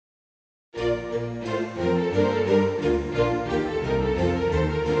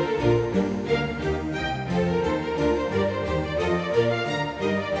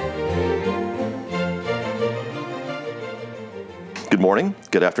morning,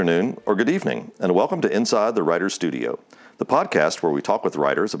 good afternoon, or good evening, and welcome to Inside the Writer's Studio, the podcast where we talk with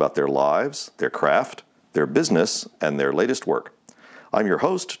writers about their lives, their craft, their business, and their latest work. I'm your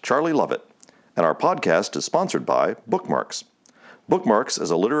host, Charlie Lovett, and our podcast is sponsored by Bookmarks. Bookmarks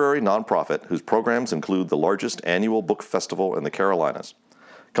is a literary nonprofit whose programs include the largest annual book festival in the Carolinas.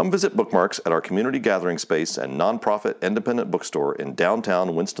 Come visit Bookmarks at our community gathering space and nonprofit independent bookstore in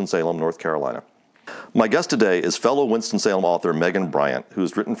downtown Winston-Salem, North Carolina. My guest today is fellow Winston-Salem author Megan Bryant,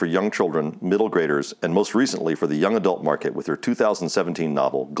 who's written for young children, middle graders, and most recently for the young adult market with her 2017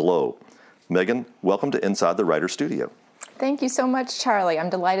 novel, Glow. Megan, welcome to Inside the Writer's Studio. Thank you so much, Charlie. I'm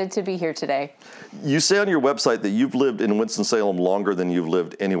delighted to be here today. You say on your website that you've lived in Winston-Salem longer than you've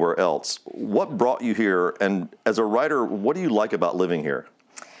lived anywhere else. What brought you here? And as a writer, what do you like about living here?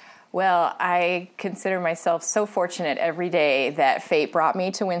 Well, I consider myself so fortunate every day that fate brought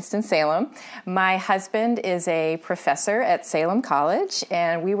me to Winston-Salem. My husband is a professor at Salem College,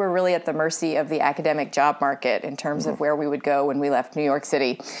 and we were really at the mercy of the academic job market in terms of where we would go when we left New York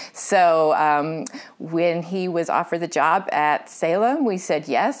City. So when he was offered the job at Salem, we said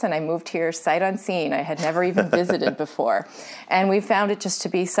yes, and I moved here sight unseen. I had never even visited before. And we found it just to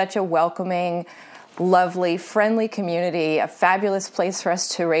be such a welcoming, lovely, friendly community, a fabulous place for us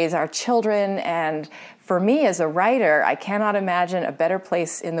to raise our children. And for me as a writer, I cannot imagine a better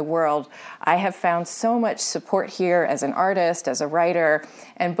place in the world. I have found so much support here as an artist, as a writer,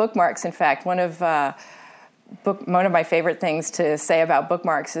 and Bookmarks. In fact, one of my favorite things to say about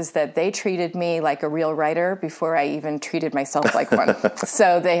Bookmarks is that they treated me like a real writer before I even treated myself like one.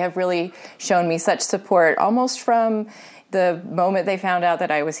 So they have really shown me such support almost from the moment they found out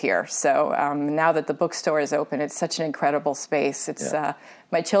that I was here. So now that the bookstore is open, it's such an incredible space. It's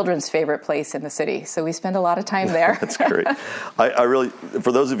my children's favorite place in the city. So we spend a lot of time there. That's great. I really,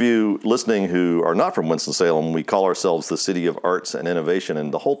 for those of you listening who are not from Winston-Salem, we call ourselves the city of arts and innovation.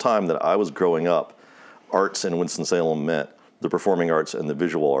 And the whole time that I was growing up, arts in Winston-Salem meant the performing arts and the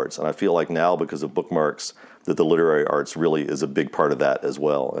visual arts. And I feel like now, because of Bookmarks, that the literary arts really is a big part of that as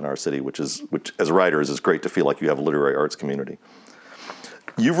well in our city, which as writers is great to feel like you have a literary arts community.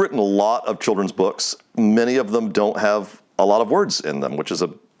 You've written a lot of children's books. Many of them don't have a lot of words in them, which is a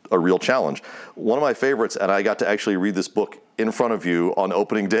real challenge. One of my favorites, and I got to actually read this book in front of you on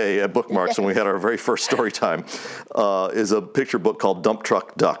opening day at Bookmarks when we had our very first story time, is a picture book called Dump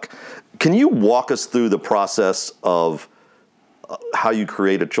Truck Duck. Can you walk us through the process of how you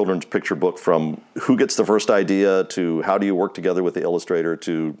create a children's picture book, from who gets the first idea to how do you work together with the illustrator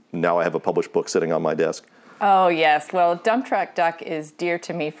to now I have a published book sitting on my desk? Oh, yes. Well, Dump Truck Duck is dear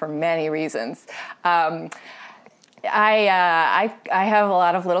to me for many reasons. I have a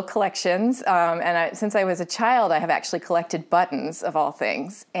lot of little collections, and since I was a child, I have actually collected buttons of all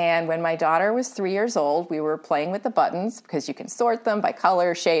things. And when my daughter was 3 years old, we were playing with the buttons because you can sort them by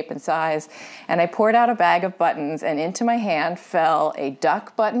color, shape, and size. And I poured out a bag of buttons, and into my hand fell a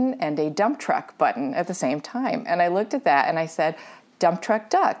duck button and a dump truck button at the same time. And I looked at that and I said, Dump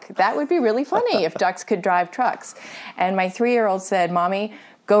Truck Duck. That would be really funny if ducks could drive trucks. And my 3-year-old said, Mommy,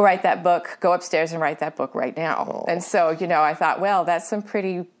 go write that book, go upstairs and write that book right now. Oh. And so, I thought, well, that's some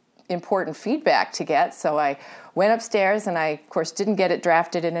pretty important feedback to get. So I went upstairs and I, of course, didn't get it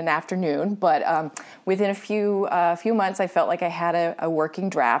drafted in an afternoon. But within a few months, I felt like I had a working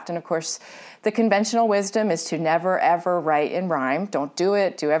draft. And of course, the conventional wisdom is to never, ever write in rhyme. Don't do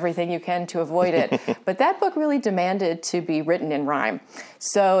it. Do everything you can to avoid it. But that book really demanded to be written in rhyme.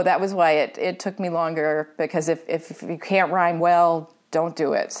 So that was why it took me longer, because if you can't rhyme well, don't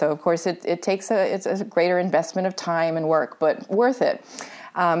do it. So, of course, it takes it's a greater investment of time and work, but worth it.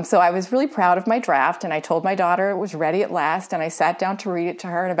 So I was really proud of my draft, and I told my daughter it was ready at last, and I sat down to read it to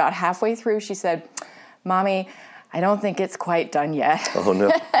her, and about halfway through, she said, Mommy, I don't think it's quite done yet. Oh,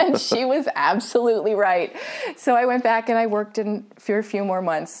 no. And she was absolutely right. So I went back and I worked for a few more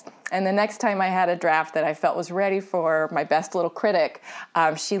months. And the next time I had a draft that I felt was ready for my best little critic,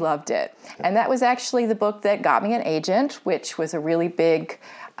 she loved it. And that was actually the book that got me an agent, which was a really big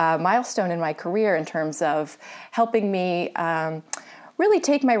milestone in my career in terms of helping me really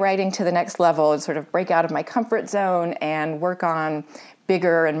take my writing to the next level and sort of break out of my comfort zone and work on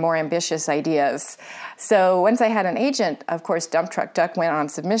bigger and more ambitious ideas. So once I had an agent, of course, Dump Truck Duck went on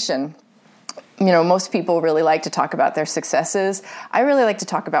submission. Most people really like to talk about their successes. I really like to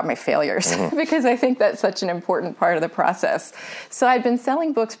talk about my failures because I think that's such an important part of the process. So I'd been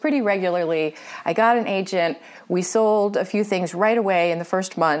selling books pretty regularly. I got an agent. We sold a few things right away in the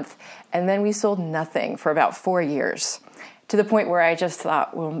first month, and then we sold nothing for about 4 years. to the point where I just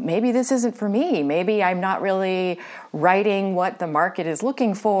thought, well, maybe this isn't for me. Maybe I'm not really writing what the market is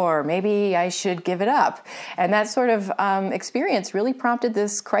looking for. Maybe I should give it up. And that sort of experience really prompted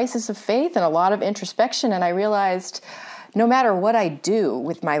this crisis of faith and a lot of introspection. And I realized no matter what I do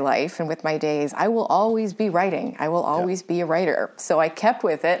with my life and with my days, I will always be writing. I will always be a writer. So I kept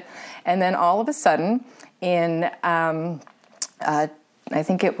with it. And then all of a sudden, in, I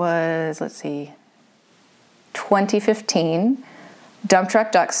think it was, 2015, Dump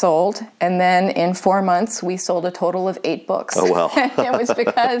Truck Duck sold. And then in 4 months, we sold a total of 8 books. Oh, wow. It was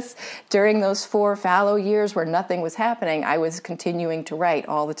because during those 4 fallow years where nothing was happening, I was continuing to write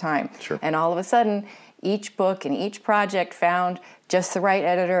all the time. Sure. And all of a sudden, each book and each project found just the right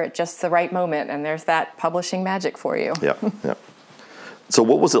editor at just the right moment. And there's that publishing magic for you. Yeah, yeah. So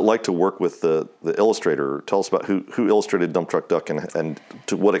what was it like to work with the illustrator? Tell us about who illustrated Dump Truck Duck, and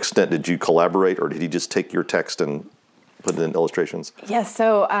to what extent did you collaborate, or did he just take your text and put it in illustrations? Yes,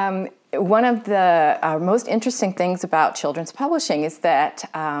 so one of the most interesting things about children's publishing is that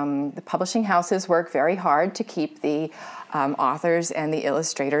the publishing houses work very hard to keep the authors and the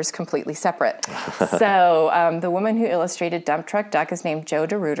illustrators completely separate. So the woman who illustrated Dump Truck Duck is named Jo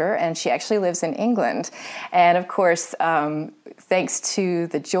DeRuyter, and she actually lives in England. And of course, thanks to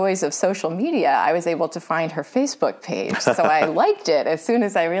the joys of social media, I was able to find her Facebook page. So I liked it as soon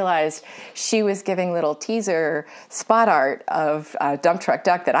as I realized she was giving little teaser spot art of Dump Truck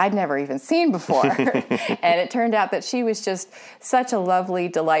Duck that I'd never even seen before. And it turned out that she was just such a lovely,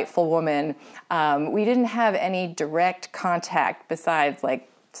 delightful woman. We didn't have any direct contact besides like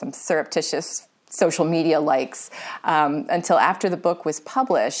some surreptitious social media likes until after the book was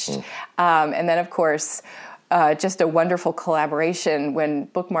published. And then, of course, just a wonderful collaboration when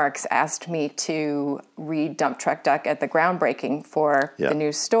Bookmarks asked me to read Dump Truck Duck at the groundbreaking for the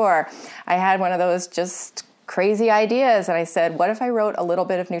new store. I had one of those just crazy ideas, and I said, what if I wrote a little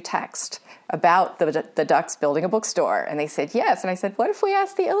bit of new text about the ducks building a bookstore? And they said yes. And I said, what if we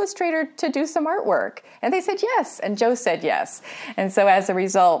asked the illustrator to do some artwork? And they said yes. And Jo said yes. And so as a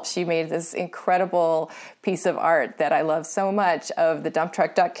result, she made this incredible piece of art that I love so much of the Dump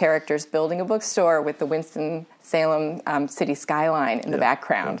Truck Duck characters building a bookstore with the Winston-Salem city skyline in the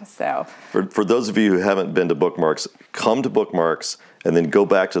background. So for those of you who haven't been to Bookmarks, come to Bookmarks and then go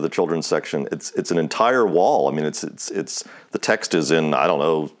back to the children's section. It's an entire wall. I mean, it's the text is in, I don't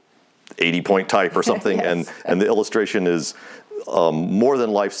know, 80-point type or something, Yes. and the illustration is more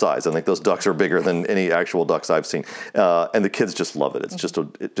than life size. I think those ducks are bigger than any actual ducks I've seen, and the kids just love it. It's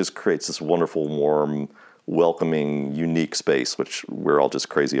it just creates this wonderful, warm, welcoming, unique space, which we're all just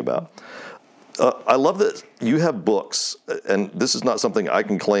crazy about. I love that you have books, and this is not something I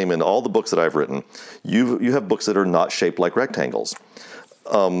can claim in all the books that I've written. You have books that are not shaped like rectangles.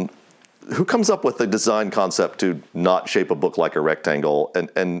 Who comes up with the design concept to not shape a book like a rectangle,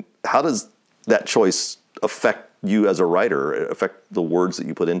 and how does that choice affect you as a writer, affect the words that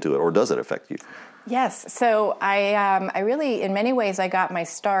you put into it, or does it affect you? Yes. So I really, in many ways, I got my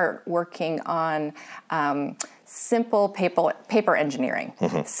start working on simple paper engineering.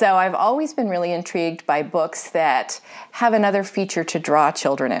 So I've always been really intrigued by books that have another feature to draw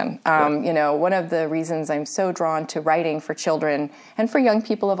children in. You know, one of the reasons I'm so drawn to writing for children and for young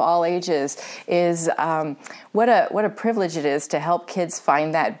people of all ages is what a privilege it is to help kids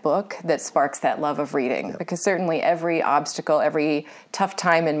find that book that sparks that love of reading. Because certainly every obstacle, every tough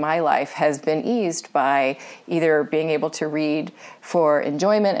time in my life has been eased by either being able to read for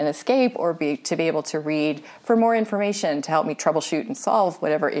enjoyment and escape, or to be able to read for more information to help me troubleshoot and solve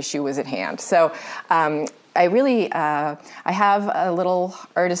whatever issue was at hand. So I really, I have a little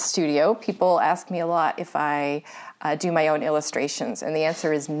artist studio. People ask me a lot if I do my own illustrations, and the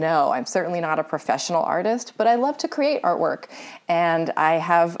answer is no. I'm certainly not a professional artist, but I love to create artwork, and I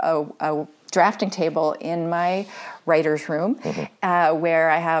have a drafting table in my writer's room where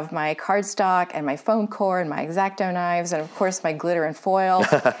I have my cardstock and my foam core and my X-Acto knives and, of course, my glitter and foil.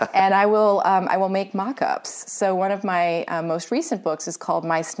 And I will make mock-ups. So one of my most recent books is called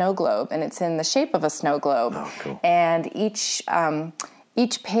My Snow Globe, and it's in the shape of a snow globe. Oh, cool. And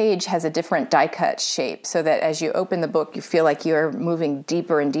each page has a different die-cut shape, so that as you open the book, you feel like you're moving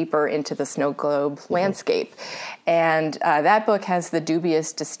deeper and deeper into the snow globe landscape. And that book has the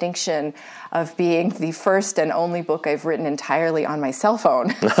dubious distinction of being the first and only book I've written entirely on my cell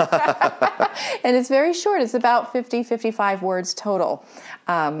phone. And it's very short. It's about 55 words total.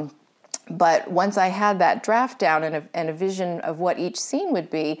 But once I had that draft down and a vision of what each scene would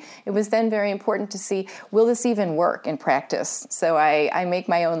be, it was then very important to see, will this even work in practice? So I make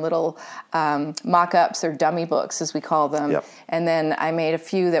my own little mock-ups or dummy books, as we call them. Yep. And then I made a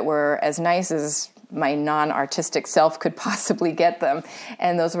few that were as nice as my non-artistic self could possibly get them.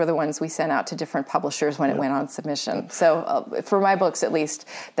 And those were the ones we sent out to different publishers when it went on submission. So for my books, at least,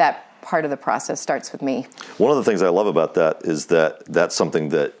 that part of the process starts with me. One of the things I love about that is that that's something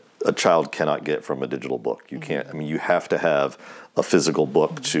that a child cannot get from a digital book. You can't, I mean, you have to have a physical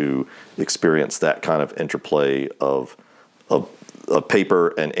book to experience that kind of interplay of paper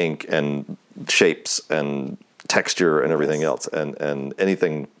and ink and shapes and texture and everything else. And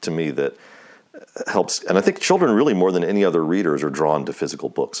anything to me that helps, and I think children really more than any other readers are drawn to physical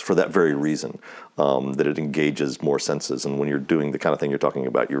books for that very reason, that it engages more senses. And when you're doing the kind of thing you're talking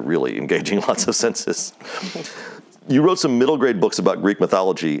about, you're really engaging lots of senses. You wrote some middle grade books about Greek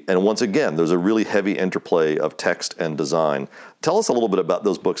mythology, and once again, there's a really heavy interplay of text and design. Tell us a little bit about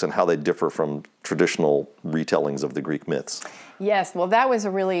those books and how they differ from traditional retellings of the Greek myths. Yes, well, that was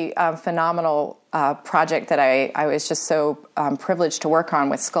a really phenomenal project that I was just so privileged to work on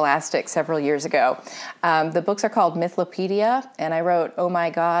with Scholastic several years ago. The books are called Mythlopedia, and I wrote Oh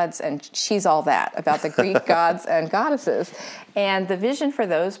My Gods and She's All That, about the Greek gods and goddesses. And the vision for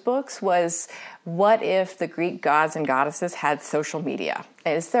those books was, what if the Greek gods and goddesses had social media?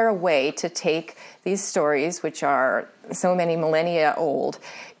 Is there a way to take these stories, which are so many millennia old,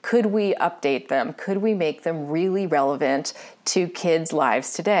 could we update them? Could we make them really relevant to kids'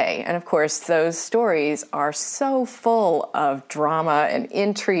 lives today? And of course, those stories are so full of drama and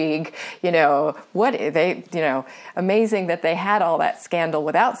intrigue. Amazing that they had all that scandal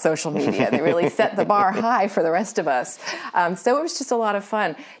without social media. They really set the bar high for the rest of us. So it was just a lot of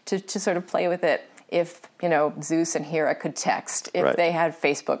fun to sort of play with it. If, Zeus and Hera could text, if they had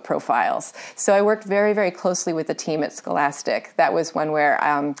Facebook profiles. So I worked very, very closely with the team at Scholastic. That was one where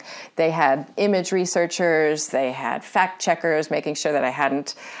they had image researchers, they had fact checkers, making sure that I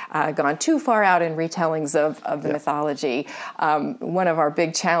hadn't gone too far out in retellings of the mythology. One of our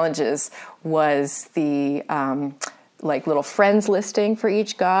big challenges was the little friends listing for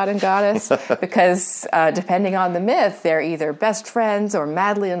each god and goddess, because depending on the myth, they're either best friends or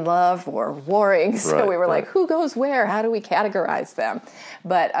madly in love or warring. So we were like, who goes where? How do we categorize them?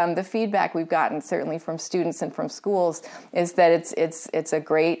 But the feedback we've gotten, certainly from students and from schools, is that it's a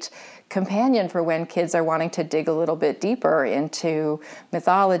great companion for when kids are wanting to dig a little bit deeper into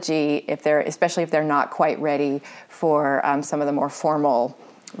mythology, especially if they're not quite ready for some of the more formal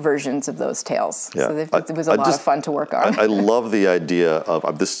versions of those tales. Yeah. So it was a lot of fun to work on. I love the idea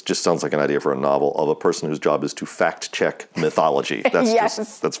of, this just sounds like an idea for a novel, of a person whose job is to fact check mythology.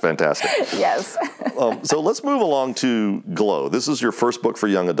 That's that's fantastic. Yes. So let's move along to Glow. This is your first book for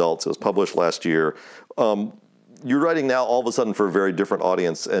young adults. It was published last year. You're writing now all of a sudden for a very different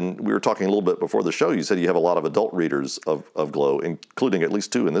audience, and we were talking a little bit before the show. You said you have a lot of adult readers of Glow, including at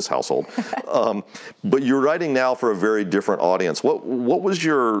least 2 in this household. But you're writing now for a very different audience. What was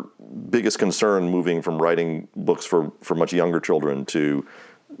your biggest concern moving from writing books for much younger children to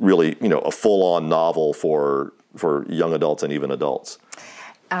really, a full-on novel for young adults and even adults?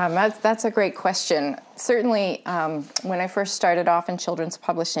 That's a great question. Certainly, when I first started off in children's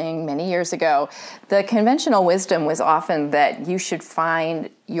publishing many years ago, the conventional wisdom was often that you should find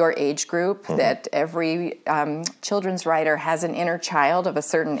your age group, that every children's writer has an inner child of a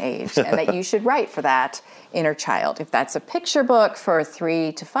certain age, and that you should write for that inner child. If that's a picture book for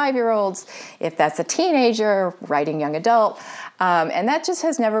 3 to 5-year-olds, if that's a teenager, writing young adult, and that just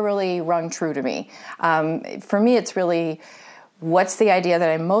has never really rung true to me. For me, it's really, what's the idea that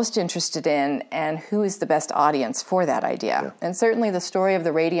I'm most interested in, and who is the best audience for that idea? Yeah. And certainly the story of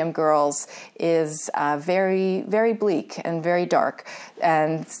the Radium Girls is very, very bleak and very dark.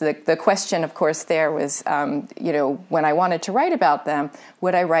 And the question, of course, there was, when I wanted to write about them,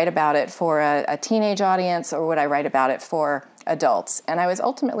 would I write about it for a teenage audience, or would I write about it for adults? And I was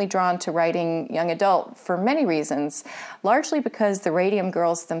ultimately drawn to writing young adult for many reasons, largely because the Radium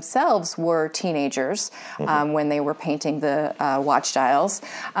Girls themselves were teenagers when they were painting the watch dials,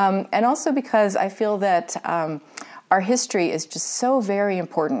 and also because I feel that our history is just so very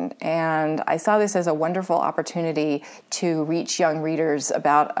important, and I saw this as a wonderful opportunity to reach young readers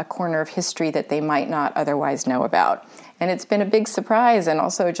about a corner of history that they might not otherwise know about. And it's been a big surprise, and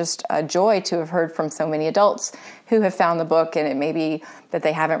also just a joy to have heard from so many adults who have found the book, and it may be that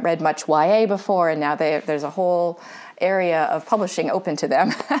they haven't read much YA before, and now there's a whole area of publishing open to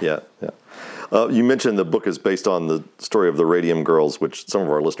them. Yeah. You mentioned the book is based on the story of the Radium Girls, which some of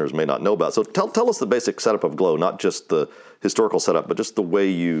our listeners may not know about. So tell us the basic setup of Glow, not just the historical setup, but just the way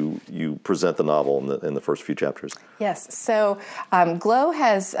you present the novel in the first few chapters. Yes. So Glow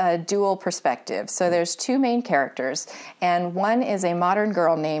has a dual perspective. So there's two main characters, and one is a modern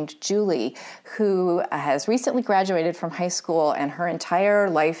girl named Julie who has recently graduated from high school, and her entire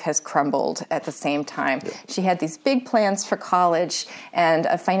life has crumbled at the same time. Yeah. She had these big plans for college, and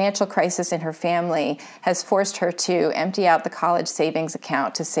a financial crisis in her family has forced her to empty out the college savings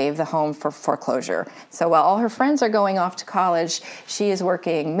account to save the home for foreclosure. So while all her friends are going off to college, she is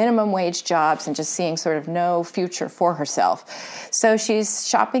working minimum wage jobs and just seeing sort of no future for herself. So she's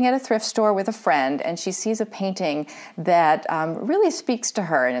shopping at a thrift store with a friend, and she sees a painting that really speaks to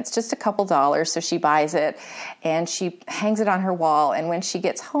her, and it's just a couple dollars, so she buys it, and she hangs it on her wall, and when she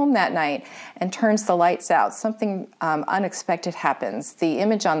gets home that night and turns the lights out, something unexpected happens. The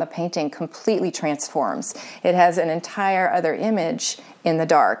image on the painting completely transforms. It has an entire other image in the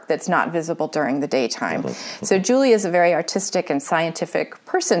dark that's not visible during the daytime. So Julie is a very artistic and scientific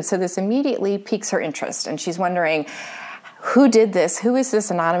person, so this immediately piques her interest, and she's wondering, who did this? Who is this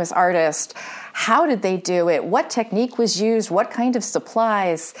anonymous artist? How did they do it? What technique was used? What kind of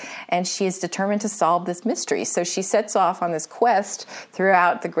supplies? And she is determined to solve this mystery. So she sets off on this quest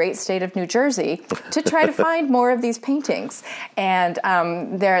throughout the great state of New Jersey to try to find more of these paintings. And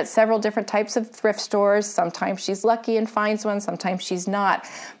there are several different types of thrift stores. Sometimes she's lucky and finds one. Sometimes she's not.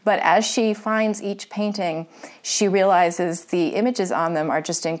 But as she finds each painting, she realizes the images on them are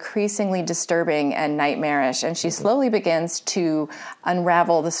just increasingly disturbing and nightmarish. And she slowly begins to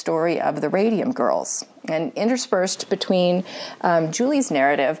unravel the story of the Radium Girls. And interspersed between Julie's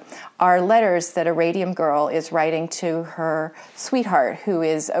narrative are letters that a Radium Girl is writing to her sweetheart, who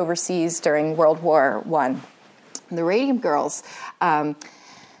is overseas during World War I. The Radium Girls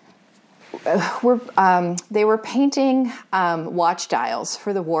were painting watch dials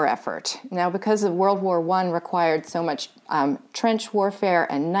for the war effort. Now, because of World War I required so much trench warfare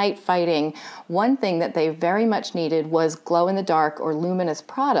and night fighting, one thing that they very much needed was glow-in-the-dark or luminous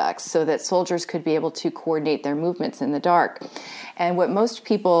products so that soldiers could be able to coordinate their movements in the dark. And what most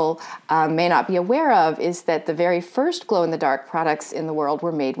people may not be aware of is that the very first glow-in-the-dark products in the world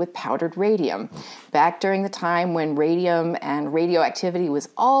were made with powdered radium. Back during the time when radium and radioactivity was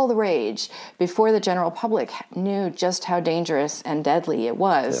all the rage, before the general public knew just how dangerous and deadly it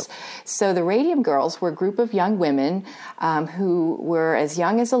was. Yep. So the Radium Girls were a group of young women who were as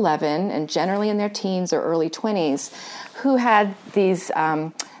young as 11 and generally in their teens or early 20s, who had these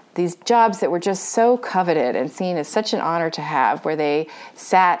jobs that were just so coveted and seen as such an honor to have, where they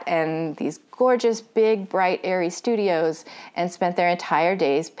sat in these gorgeous, big, bright, airy studios and spent their entire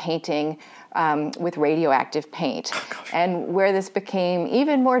days painting with radioactive paint. And where this became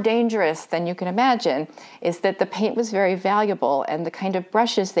even more dangerous than you can imagine is that the paint was very valuable, and the kind of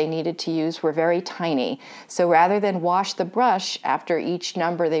brushes they needed to use were very tiny. So rather than wash the brush after each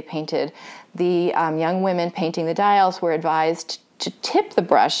number they painted, the young women painting the dials were advised to tip the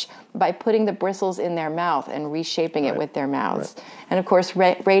brush by putting the bristles in their mouth and reshaping it with their mouths. Right. And of course,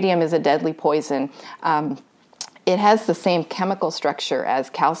 radium is a deadly poison. It has the same chemical structure as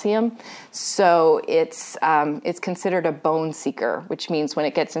calcium, so it's considered a bone seeker, which means when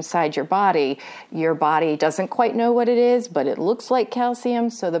it gets inside your body doesn't quite know what it is, but it looks like calcium,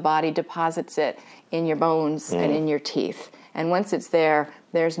 so the body deposits it in your bones and in your teeth. And once it's there,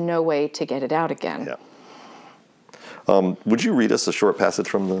 there's no way to get it out again. Yeah. Would you read us a short passage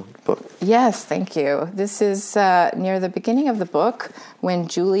from the book? Yes, thank you. This is near the beginning of the book when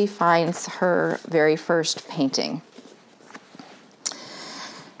Julie finds her very first painting.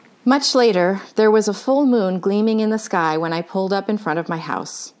 Much later, there was a full moon gleaming in the sky when I pulled up in front of my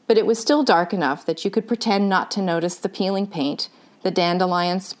house, but it was still dark enough that you could pretend not to notice the peeling paint, the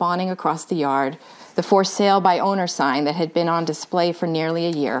dandelions spawning across the yard, the for sale by owner sign that had been on display for nearly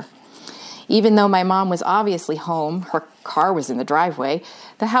a year. Even though my mom was obviously home, her car was in the driveway,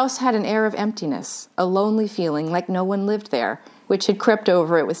 the house had an air of emptiness, a lonely feeling like no one lived there, which had crept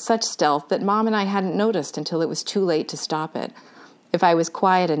over it with such stealth that Mom and I hadn't noticed until it was too late to stop it. If I was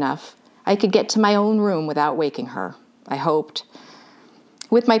quiet enough, I could get to my own room without waking her, I hoped.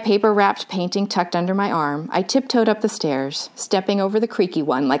 With my paper-wrapped painting tucked under my arm, I tiptoed up the stairs, stepping over the creaky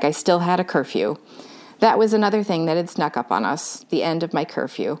one like I still had a curfew. That was another thing that had snuck up on us, the end of my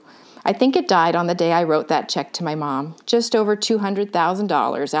curfew. I think it died on the day I wrote that check to my mom, just over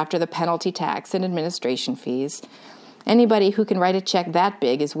 $200,000 after the penalty tax and administration fees. Anybody who can write a check that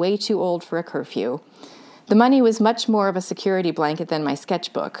big is way too old for a curfew. The money was much more of a security blanket than my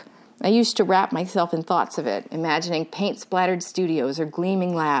sketchbook. I used to wrap myself in thoughts of it, imagining paint-splattered studios or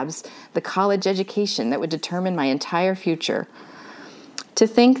gleaming labs, the college education that would determine my entire future. To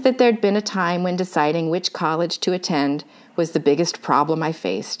think that there'd been a time when deciding which college to attend, was the biggest problem I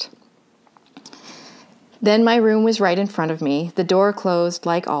faced. Then my room was right in front of me, the door closed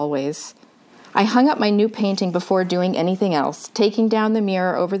like always. I hung up my new painting before doing anything else, taking down the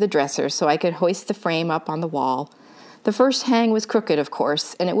mirror over the dresser so I could hoist the frame up on the wall. The first hang was crooked, of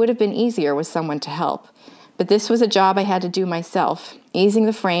course, and it would have been easier with someone to help. But this was a job I had to do myself, easing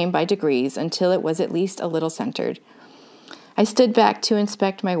the frame by degrees until it was at least a little centered. I stood back to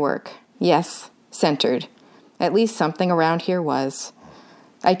inspect my work. Yes, centered. At least something around here was.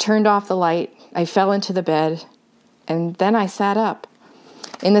 I turned off the light, I fell into the bed, and then I sat up.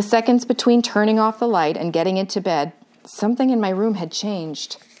 In the seconds between turning off the light and getting into bed, something in my room had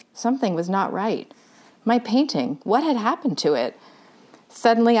changed. Something was not right. My painting, what had happened to it?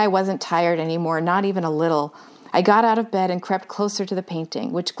 Suddenly, I wasn't tired anymore, not even a little. I got out of bed and crept closer to the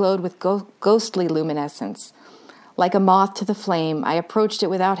painting, which glowed with ghostly luminescence. Like a moth to the flame, I approached it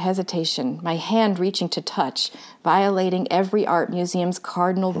without hesitation, my hand reaching to touch, violating every art museum's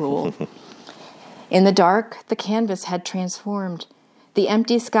cardinal rule. In the dark, the canvas had transformed. The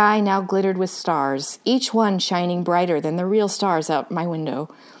empty sky now glittered with stars, each one shining brighter than the real stars out my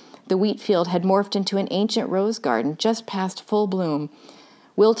window. The wheat field had morphed into an ancient rose garden just past full bloom.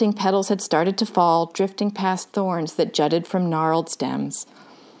 Wilting petals had started to fall, drifting past thorns that jutted from gnarled stems.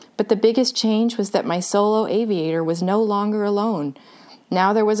 But the biggest change was that my solo aviator was no longer alone.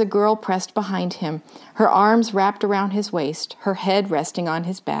 Now there was a girl pressed behind him, her arms wrapped around his waist, her head resting on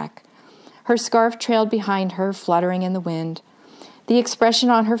his back. Her scarf trailed behind her, fluttering in the wind. The expression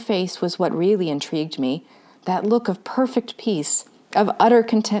on her face was what really intrigued me, that look of perfect peace, of utter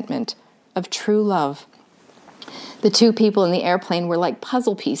contentment, of true love. The two people in the airplane were like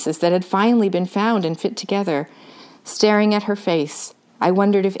puzzle pieces that had finally been found and fit together. Staring at her face, I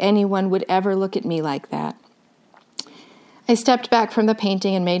wondered if anyone would ever look at me like that. I stepped back from the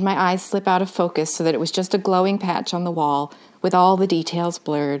painting and made my eyes slip out of focus so that it was just a glowing patch on the wall with all the details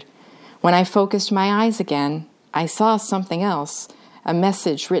blurred. When I focused my eyes again, I saw something else, a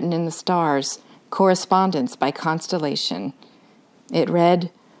message written in the stars, correspondence by constellation. It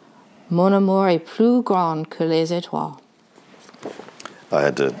read, Mon amour est plus grand que les étoiles. I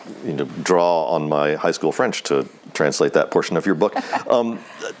had to draw on my high school French to translate that portion of your book.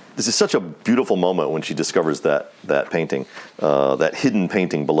 This is such a beautiful moment when she discovers that painting, that hidden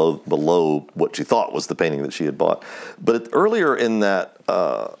painting below what she thought was the painting that she had bought. But earlier in that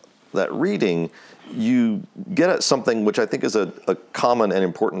reading, you get at something which I think is a common and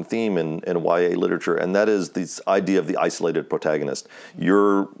important theme in YA literature, and that is this idea of the isolated protagonist.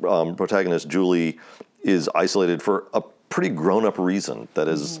 Your protagonist, Julie, is isolated for a pretty grown-up reason, that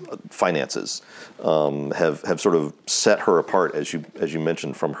is finances, have sort of set her apart, as you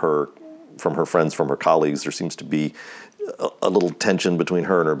mentioned, from her friends, from her colleagues. There seems to be a little tension between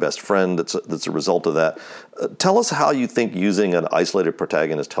her and her best friend that's a result of that. Tell us how you think using an isolated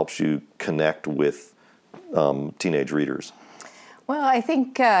protagonist helps you connect with teenage readers. Well, I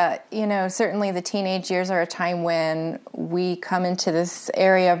think, certainly the teenage years are a time when we come into this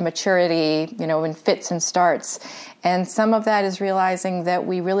area of maturity, in fits and starts. And some of that is realizing that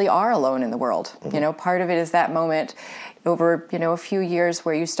we really are alone in the world. Mm-hmm. Part of it is that moment over, a few years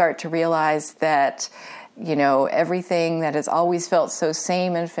where you start to realize that, everything that has always felt so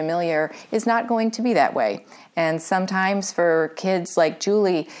same and familiar is not going to be that way. And sometimes for kids like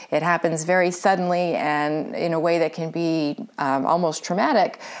Julie, it happens very suddenly and in a way that can be almost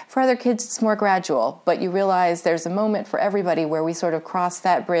traumatic. For other kids, it's more gradual. But you realize there's a moment for everybody where we sort of cross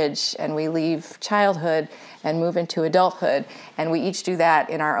that bridge and we leave childhood and move into adulthood. And we each do that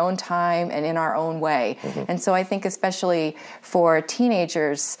in our own time and in our own way. Mm-hmm. And so I think especially for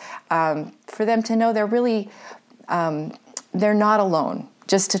teenagers, for them to know they're really, they're not alone,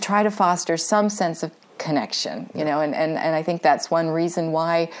 just to try to foster some sense of connection, and I think that's one reason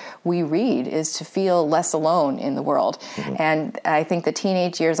why we read, is to feel less alone in the world. Mm-hmm. And I think the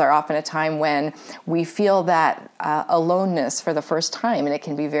teenage years are often a time when we feel that aloneness for the first time, and it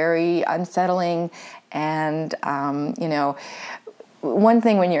can be very unsettling. And, one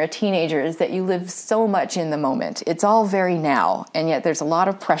thing when you're a teenager is that you live so much in the moment. It's all very now, and yet there's a lot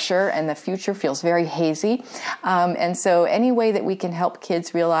of pressure, and the future feels very hazy. And so any way that we can help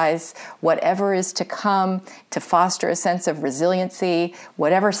kids realize whatever is to come, to foster a sense of resiliency,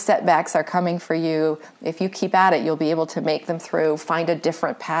 whatever setbacks are coming for you, if you keep at it, you'll be able to make them through, find a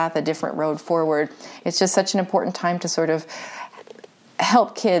different path, a different road forward. It's just such an important time to sort of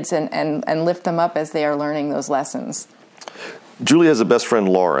help kids and lift them up as they are learning those lessons. Julie has a best friend,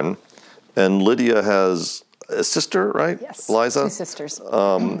 Lauren, and Lydia has a sister, right? Yes, Liza? 2 sisters.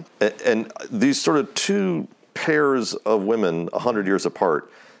 And these sort of two pairs of women, 100 years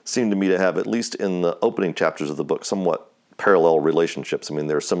apart, seem to me to have, at least in the opening chapters of the book, somewhat parallel relationships. I mean,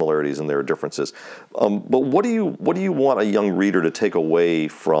 there are similarities and there are differences. But what do you want a young reader to take away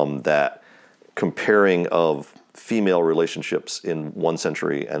from that comparing of female relationships in one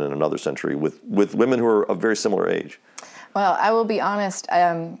century and in another century with women who are of very similar age? Well, I will be honest.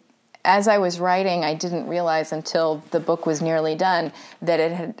 As I was writing, I didn't realize until the book was nearly done that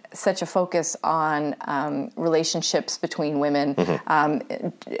it had such a focus on relationships between women.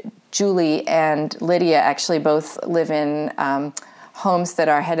 Julie and Lydia actually both live in homes that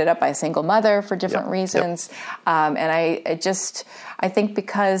are headed up by a single mother for different reasons. And I think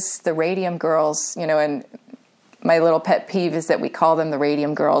because the Radium Girls, and my little pet peeve is that we call them the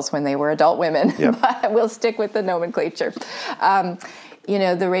Radium Girls when they were adult women, but we'll stick with the nomenclature.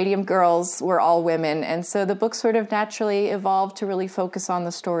 The Radium Girls were all women, and so the book sort of naturally evolved to really focus on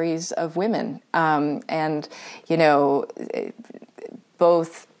the stories of women, and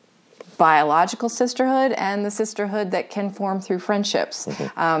both biological sisterhood and the sisterhood that can form through friendships.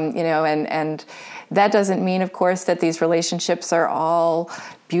 And that doesn't mean, of course, that these relationships are all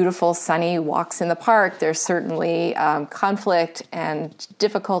beautiful, sunny walks in the park. There's certainly conflict and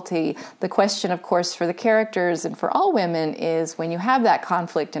difficulty. The question, of course, for the characters and for all women is when you have that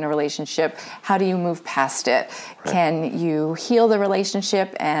conflict in a relationship, how do you move past it? Right. Can you heal the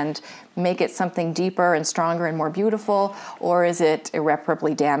relationship and make it something deeper and stronger and more beautiful, or is it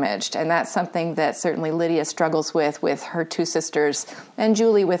irreparably damaged? And that's something that certainly Lydia struggles with her two sisters, and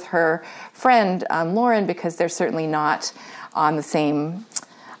Julie with her friend Lauren, because they're certainly not on the same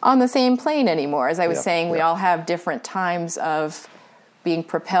plane anymore. As I was saying, we all have different times of being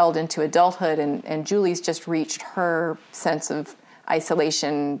propelled into adulthood, and Julie's just reached her sense of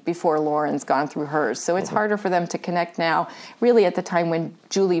isolation before Lauren's gone through hers. So it's harder for them to connect now, really at the time when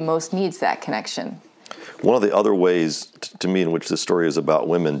Julie most needs that connection. One of the other ways, to me, in which this story is about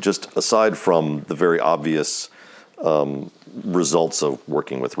women, just aside from the very obvious results of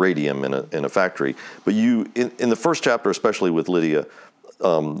working with radium in a factory, but you, in the first chapter, especially with Lydia,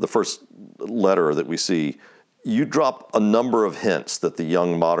 the first letter that we see, you drop a number of hints that the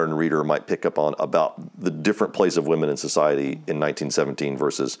young modern reader might pick up on about the different place of women in society in 1917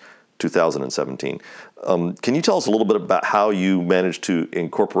 versus 2017. Can you tell us a little bit about how you managed to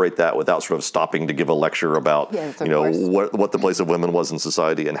incorporate that without sort of stopping to give a lecture about what the place of women was in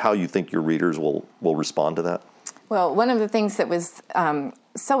society and how you think your readers will respond to that? Well, one of the things that was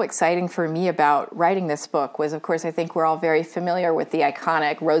so exciting for me about writing this book was, of course, I think we're all very familiar with the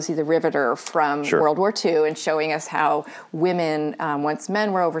iconic Rosie the Riveter from World War II, and showing us how women, once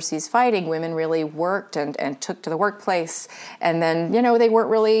men were overseas fighting, women really worked and took to the workplace. And then,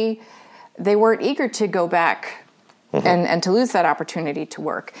 they weren't eager to go back and to lose that opportunity to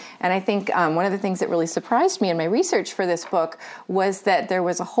work. And I think one of the things that really surprised me in my research for this book was that there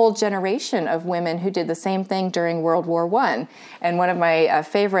was a whole generation of women who did the same thing during World War I. And one of my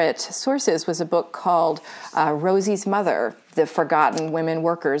favorite sources was a book called Rosie's Mother, The Forgotten Women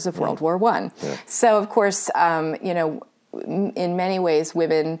Workers of World War I. Yeah. So, of course, in many ways,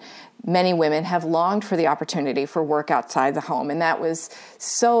 many women have longed for the opportunity for work outside the home, and that was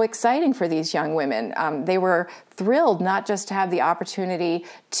so exciting for these young women. They were thrilled not just to have the opportunity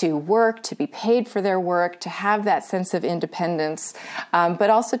to work, to be paid for their work, to have that sense of independence, but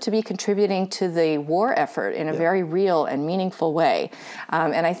also to be contributing to the war effort in a very real and meaningful way.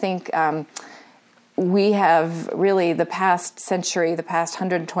 And I think we have really, the past century, the past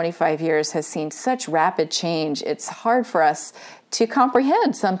 125 years has seen such rapid change. It's hard for us to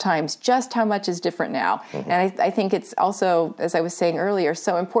comprehend sometimes just how much is different now. And I think it's also, as I was saying earlier,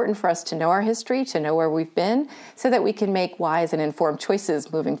 so important for us to know our history, to know where we've been, so that we can make wise and informed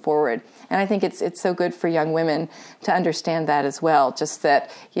choices moving forward. And I think it's so good for young women to understand that as well, just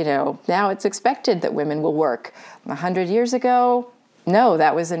that, now it's expected that women will work. 100 years ago, no,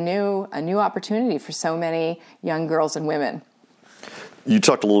 that was a new opportunity for so many young girls and women. You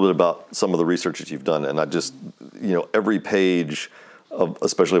talked a little bit about some of the research that you've done, and I just, every page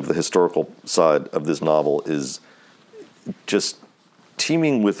especially of the historical side of this novel, is just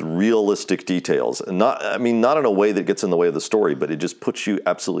teeming with realistic details, and not in a way that gets in the way of the story, but it just puts you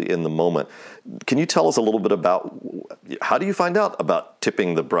absolutely in the moment. Can you tell us a little bit about how do you find out about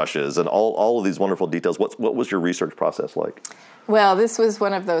tipping the brushes and all of these wonderful details? What was your research process like? Well, this was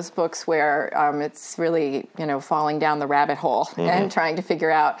one of those books where it's really, falling down the rabbit hole and trying to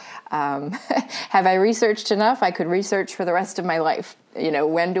figure out, have I researched enough? I could research for the rest of my life.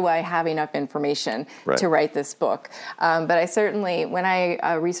 When do I have enough information to write this book? But I certainly, when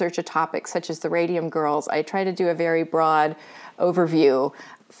I research a topic such as the Radium Girls, I try to do a very broad overview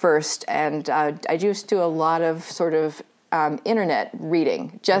first. And I just do a lot of sort of internet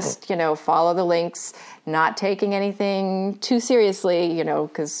reading. Just, follow the links, not taking anything too seriously,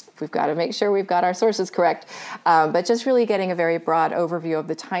 because we've got to make sure we've got our sources correct, but just really getting a very broad overview of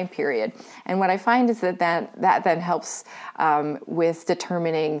the time period. And what I find is that then helps with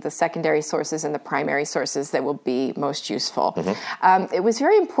determining the secondary sources and the primary sources that will be most useful. It was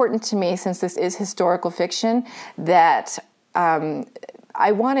very important to me, since this is historical fiction, that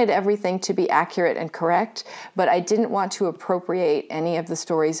I wanted everything to be accurate and correct, but I didn't want to appropriate any of the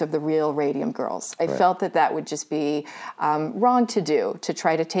stories of the real Radium girls. I felt that would just be wrong to do, to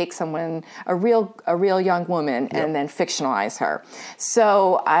try to take a real young woman, and then fictionalize her.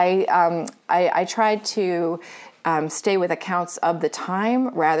 So I tried to stay with accounts of the time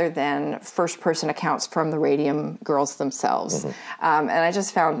rather than first-person accounts from the Radium girls themselves. And I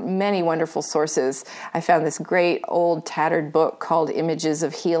just found many wonderful sources. I found this great old tattered book called Images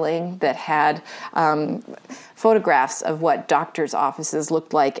of Healing that had photographs of what doctors' offices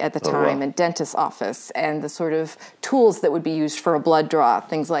looked like at the time, and dentist's office, and the sort of tools that would be used for a blood draw,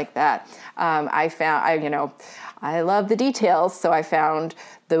 things like that. I love the details, so I found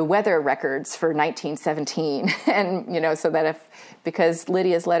the weather records for 1917, and so that because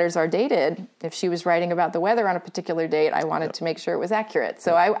Lydia's letters are dated, if she was writing about the weather on a particular date, I wanted to make sure it was accurate.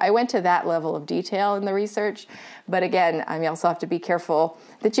 So I went to that level of detail in the research, but again, I also have to be careful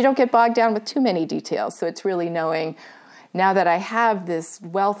that you don't get bogged down with too many details. So it's really knowing, now that I have this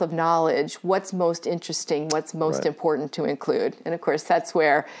wealth of knowledge, what's most interesting, what's most important to include. And of course, that's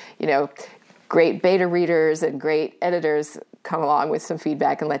where, great beta readers and great editors come along with some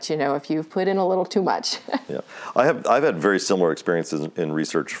feedback and let you know if you've put in a little too much. I've had very similar experiences in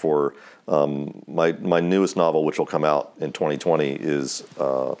research for my newest novel, which will come out in 2020, is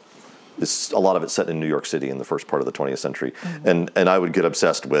a lot of it set in New York City in the first part of the 20th century, and I would get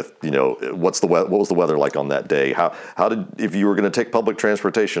obsessed with what was the weather like on that day? How did, if you were going to take public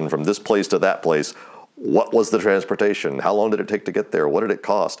transportation from this place to that place, what was the transportation? How long did it take to get there? What did it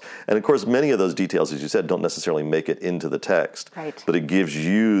cost? And of course, many of those details, as you said, don't necessarily make it into the text. Right. But it gives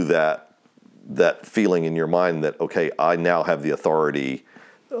you that feeling in your mind that, okay, I now have the authority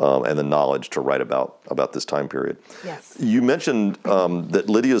and the knowledge to write about this time period. Yes. You mentioned that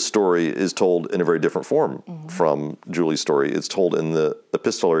Lydia's story is told in a very different form from Julie's story. It's told in the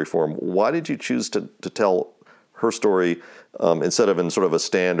epistolary form. Why did you choose to tell her story instead of in sort of a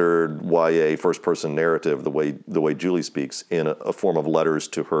standard YA first-person narrative, the way Julie speaks, in a form of letters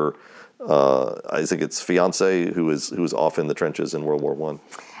to her, I think it's fiancé who is off in the trenches in World War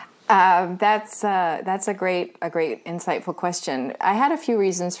I? That's a great insightful question. I had a few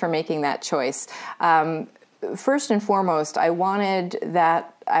reasons for making that choice. First and foremost, I wanted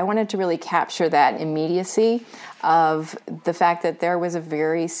to really capture that immediacy of the fact that there was a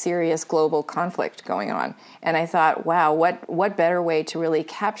very serious global conflict going on. And I thought, wow, what better way to really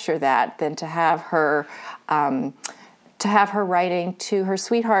capture that than to have her writing to her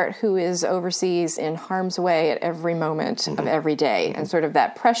sweetheart who is overseas in harm's way at every moment of every day, and sort of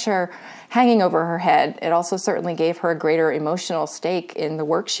that pressure hanging over her head. It also certainly gave her a greater emotional stake in the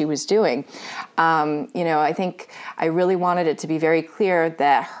work she was doing. I think I really wanted it to be very clear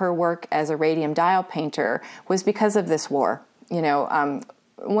that her work as a radium dial painter was because of this war.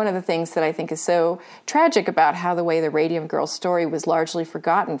 One of the things that I think is so tragic about how the way the Radium Girls story was largely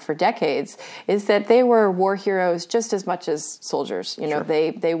forgotten for decades is that they were war heroes just as much as soldiers. Sure.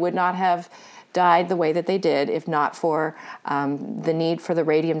 They would not have died the way that they did if not for the need for the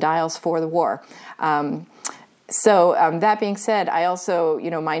radium dials for the war. So that being said, I also,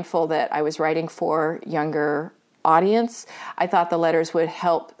 mindful that I was writing for younger audience, I thought the letters would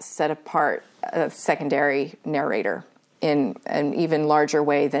help set apart a secondary narrator in an even larger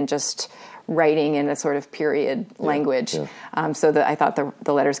way than just writing in a sort of period language. So that I thought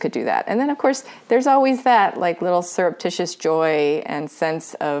the letters could do that. And then, of course, there's always that little surreptitious joy and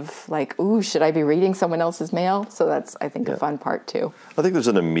sense of ooh, should I be reading someone else's mail? So that's, I think, a fun part too. I think there's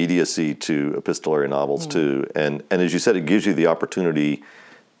an immediacy to epistolary novels too. And as you said, it gives you the opportunity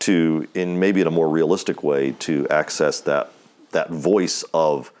to, in maybe in a more realistic way, to access that voice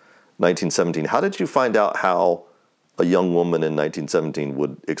of 1917. How did you find out how a young woman in 1917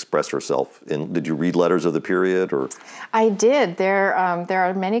 would express herself? Did you read letters of the period, or? I did. There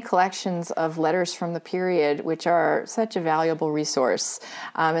are many collections of letters from the period, which are such a valuable resource.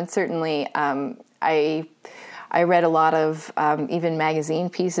 And certainly, I read a lot of even magazine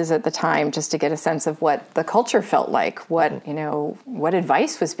pieces at the time just to get a sense of what the culture felt like, what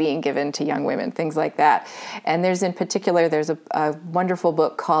advice was being given to young women, things like that. And there's a wonderful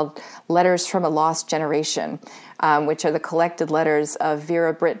book called Letters from a Lost Generation, which are the collected letters of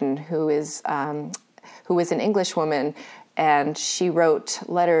Vera Brittain, who was an English woman And she wrote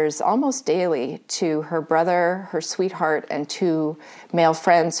letters almost daily to her brother, her sweetheart, and 2 male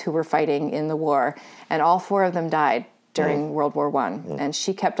friends who were fighting in the war. And all 4 of them died during World War I. And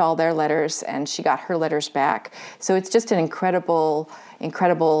she kept all their letters, and she got her letters back. So it's just an incredible,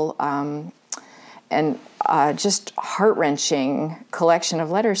 and just heart-wrenching collection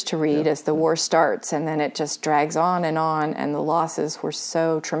of letters to read as the war starts. And then it just drags on, and the losses were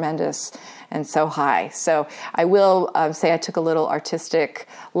so tremendous and so high. So I will say I took a little artistic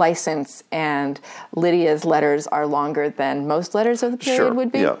license, and Lydia's letters are longer than most letters of the period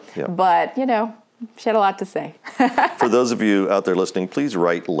would be. Yeah. But, she had a lot to say. For those of you out there listening, please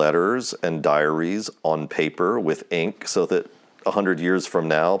write letters and diaries on paper with ink so that 100 years from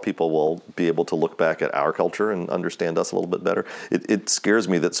now, people will be able to look back at our culture and understand us a little bit better. It scares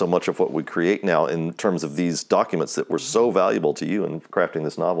me that so much of what we create now in terms of these documents that were so valuable to you in crafting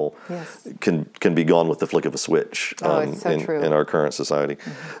this novel can be gone with the flick of a switch it's so true. in our current society.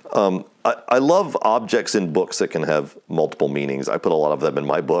 I love objects in books that can have multiple meanings. I put a lot of them in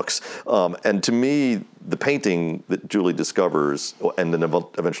my books. And to me, the painting that Julie discovers, and then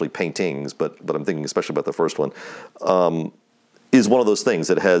eventually paintings, but I'm thinking especially about the first one, is one of those things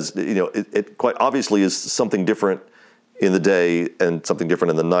that has, it quite obviously is something different in the day and something different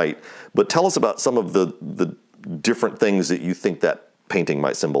in the night. But tell us about some of the different things that you think that painting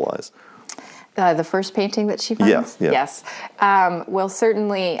might symbolize. The first painting that she finds? Yeah. Yes. Well,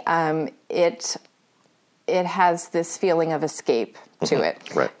 certainly it has this feeling of escape to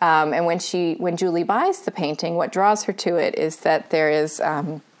it. Right. And when Julie buys the painting, what draws her to it is that there's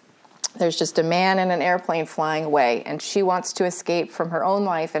just a man in an airplane flying away, and she wants to escape from her own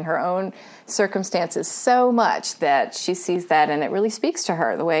life and her own circumstances so much that she sees that, and it really speaks to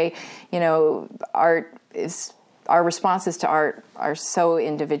her. The way, our responses to art are so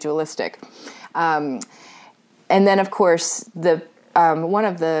individualistic. And then, of course, one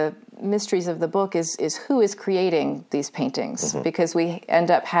of the mysteries of the book is who is creating these paintings, because we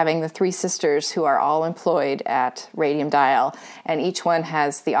end up having the 3 sisters who are all employed at Radium Dial, and each one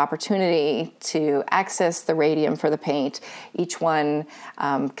has the opportunity to access the radium for the paint. Each one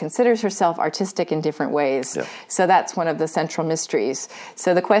considers herself artistic in different ways. Yeah. So that's one of the central mysteries.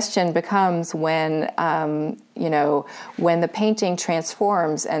 So the question becomes when the painting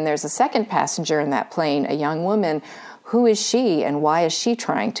transforms and there's a second passenger in that plane, a young woman, who is she and why is she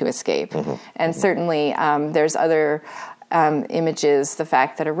trying to escape? And certainly there's other images. The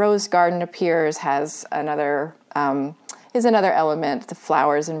fact that a rose garden appears is another element. The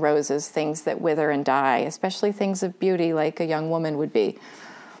flowers and roses, things that wither and die, especially things of beauty like a young woman would be.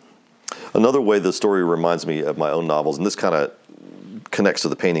 Another way the story reminds me of my own novels, and this kind of connects to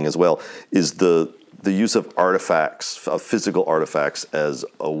the painting as well, is the use of artifacts, of physical artifacts, as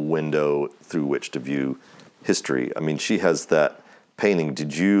a window through which to view history. I mean, she has that painting.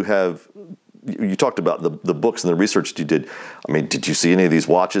 You talked about the books and the research you did. I mean, did you see any of these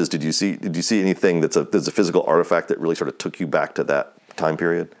watches? Did you see anything that's a physical artifact that really sort of took you back to that time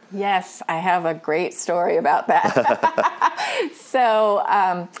period? Yes, I have a great story about that.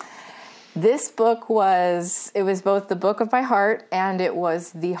 So this book was both the book of my heart and it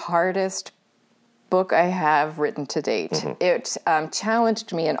was the hardest book I have written to date. It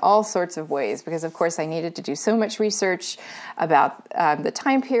challenged me in all sorts of ways because, of course, I needed to do so much research about the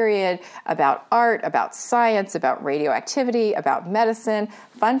time period, about art, about science, about radioactivity, about medicine.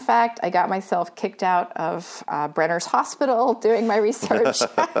 Fun fact, I got myself kicked out of Brenner's Hospital doing my research.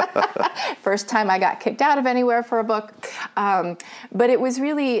 First time I got kicked out of anywhere for a book. But it was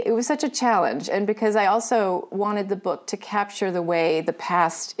such a challenge. And because I also wanted the book to capture the way the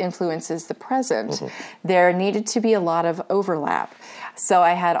past influences the present, there needed to be a lot of overlap. So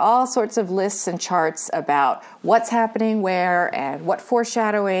I had all sorts of lists and charts about what's happening where and what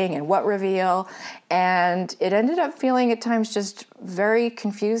foreshadowing and what reveal. And it ended up feeling at times just very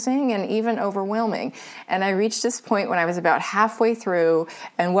confusing and even overwhelming. And I reached this point when I was about halfway through,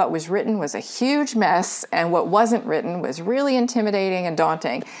 and what was written was a huge mess, and what wasn't written was really intimidating and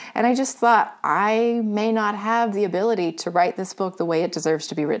daunting. And I just thought, I may not have the ability to write this book the way it deserves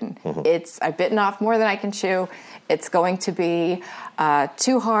to be written. I've bitten off more than I can chew. It's going to be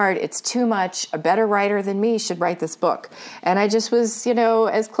too hard. It's too much. A better writer than me should write this book. And I just was,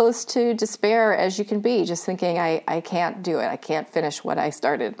 as close to despair as you can be, just thinking I can't do it. I can't finish what I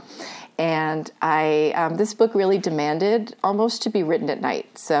started. And this book really demanded almost to be written at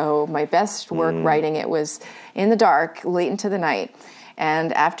night. So my best work writing it was in the dark, late into the night.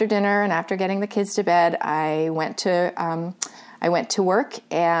 And after dinner and after getting the kids to bed, I went to I went to work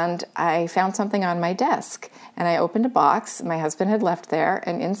and I found something on my desk. And I opened a box my husband had left there,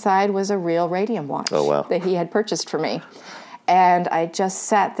 and inside was a real radium watch that he had purchased for me. And I just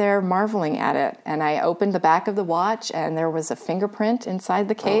sat there marveling at it. And I opened the back of the watch, and there was a fingerprint inside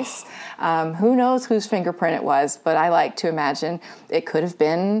the case. Who knows whose fingerprint it was, but I like to imagine it could have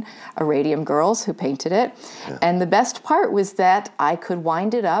been a Radium Girls who painted it. Yeah. And the best part was that I could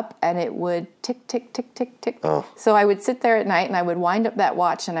wind it up, and it would tick, tick, tick, tick, tick. Oh. So I would sit there at night, and I would wind up that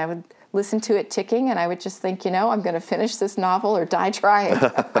watch, and I would listen to it ticking, and I would just think, I'm going to finish this novel or die trying.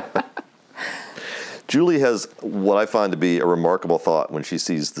 Julie has what I find to be a remarkable thought when she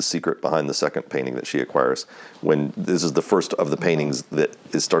sees the secret behind the second painting that she acquires, when this is the first of the paintings that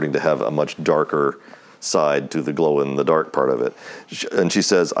is starting to have a much darker side to the glow-in-the-dark part of it. And she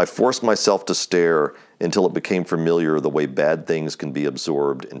says, I forced myself to stare until it became familiar the way bad things can be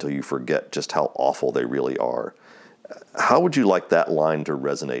absorbed until you forget just how awful they really are. How would you like that line to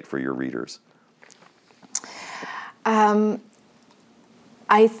resonate for your readers? I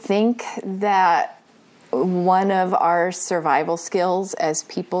think that one of our survival skills as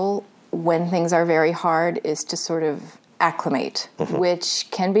people when things are very hard is to sort of acclimate, which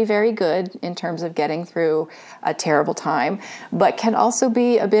can be very good in terms of getting through a terrible time, but can also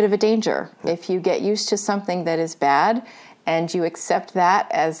be a bit of a danger. If you get used to something that is bad and you accept that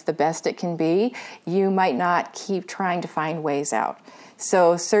as the best it can be, you might not keep trying to find ways out.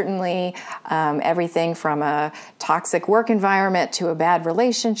 So certainly everything from a toxic work environment to a bad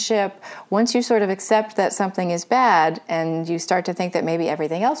relationship, once you sort of accept that something is bad and you start to think that maybe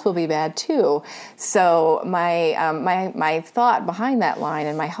everything else will be bad too. So my thought behind that line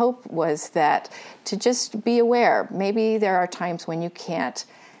and my hope was that to just be aware, maybe there are times when you can't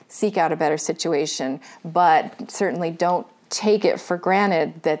seek out a better situation, but certainly don't take it for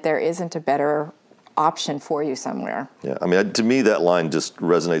granted that there isn't a better option for you somewhere. Yeah, I mean, to me, that line just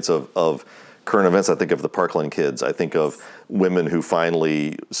resonates of current events. I think of the Parkland kids. I think of women who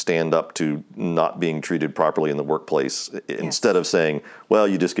finally stand up to not being treated properly in the workplace, instead of saying, well,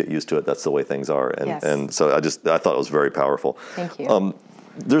 you just get used to it. That's the way things are. And so I thought it was very powerful. Thank you.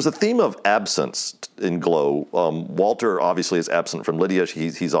 There's a theme of absence in Glow. Walter obviously is absent from Lydia.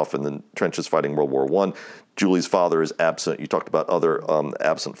 He's off in the trenches fighting World War I. Julie's father is absent. You talked about other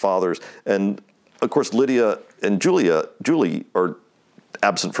absent fathers. And of course, Lydia and Julie are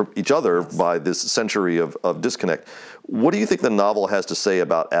absent from each other by this century of disconnect. What do you think the novel has to say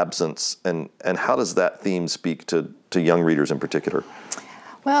about absence, and how does that theme speak to young readers in particular?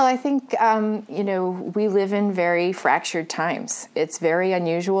 Well, I think, we live in very fractured times. It's very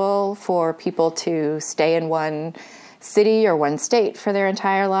unusual for people to stay in one city or one state for their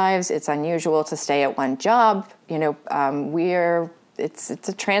entire lives. It's unusual to stay at one job. It's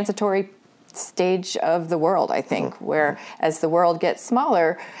a transitory stage of the world, I think, where as the world gets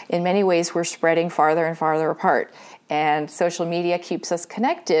smaller, in many ways we're spreading farther and farther apart. And social media keeps us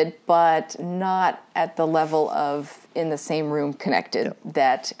connected, but not at the level of in the same room connected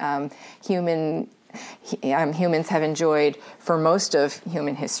that humans have enjoyed for most of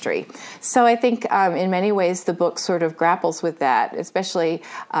human history. So I think in many ways the book sort of grapples with that, especially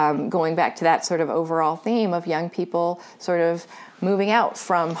going back to that sort of overall theme of young people sort of moving out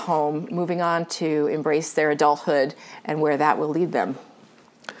from home, moving on to embrace their adulthood and where that will lead them.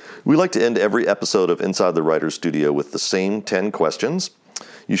 We like to end every episode of Inside the Writer's Studio with the same 10 questions.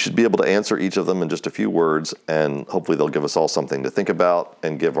 You should be able to answer each of them in just a few words, and hopefully they'll give us all something to think about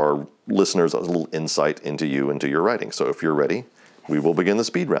and give our listeners a little insight into you and to your writing. So if you're ready, we will begin the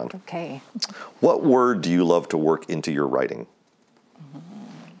speed round. Okay. What word do you love to work into your writing?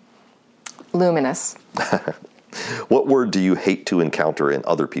 Luminous. What word do you hate to encounter in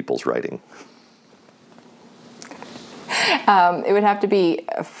other people's writing? It would have to be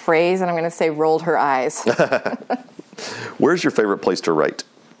a phrase, and I'm going to say rolled her eyes. Where's your favorite place to write?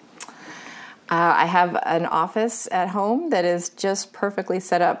 I have an office at home that is just perfectly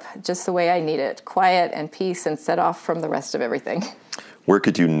set up just the way I need it. Quiet and peace and set off from the rest of everything. Where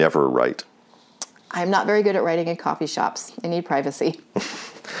could you never write? I'm not very good at writing in coffee shops. I need privacy.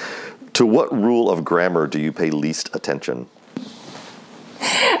 To what rule of grammar do you pay least attention?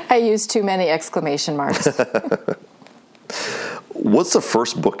 I use too many exclamation marks. What's the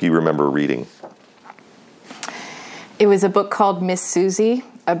first book you remember reading? It was a book called Miss Susie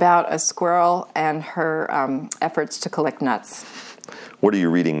about a squirrel and her efforts to collect nuts. What are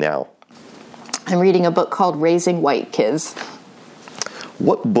you reading now? I'm reading a book called Raising White Kids.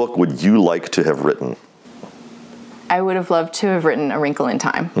 What book would you like to have written? I would have loved to have written A Wrinkle in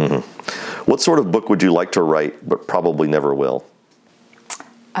Time. What sort of book would you like to write but probably never will?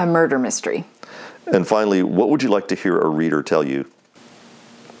 A murder mystery. And finally, what would you like to hear a reader tell you?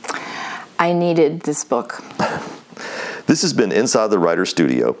 I needed this book. This has been Inside the Writer's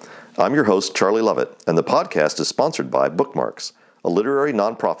Studio. I'm your host, Charlie Lovett, and the podcast is sponsored by Bookmarks, a literary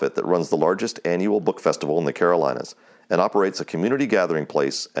nonprofit that runs the largest annual book festival in the Carolinas and operates a community gathering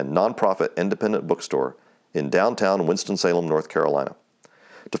place and nonprofit independent bookstore in downtown Winston-Salem, North Carolina.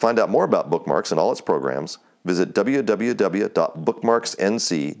 To find out more about Bookmarks and all its programs, visit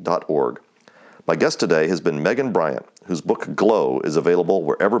www.bookmarksnc.org. My guest today has been Megan Bryant, whose book Glow is available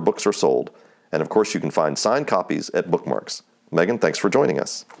wherever books are sold. And of course, you can find signed copies at Bookmarks. Megan, thanks for joining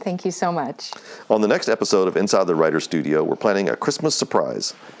us. Thank you so much. On the next episode of Inside the Writer's Studio, we're planning a Christmas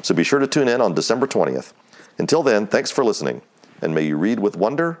surprise, so be sure to tune in on December 20th. Until then, thanks for listening, and may you read with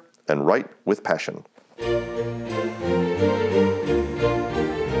wonder and write with passion.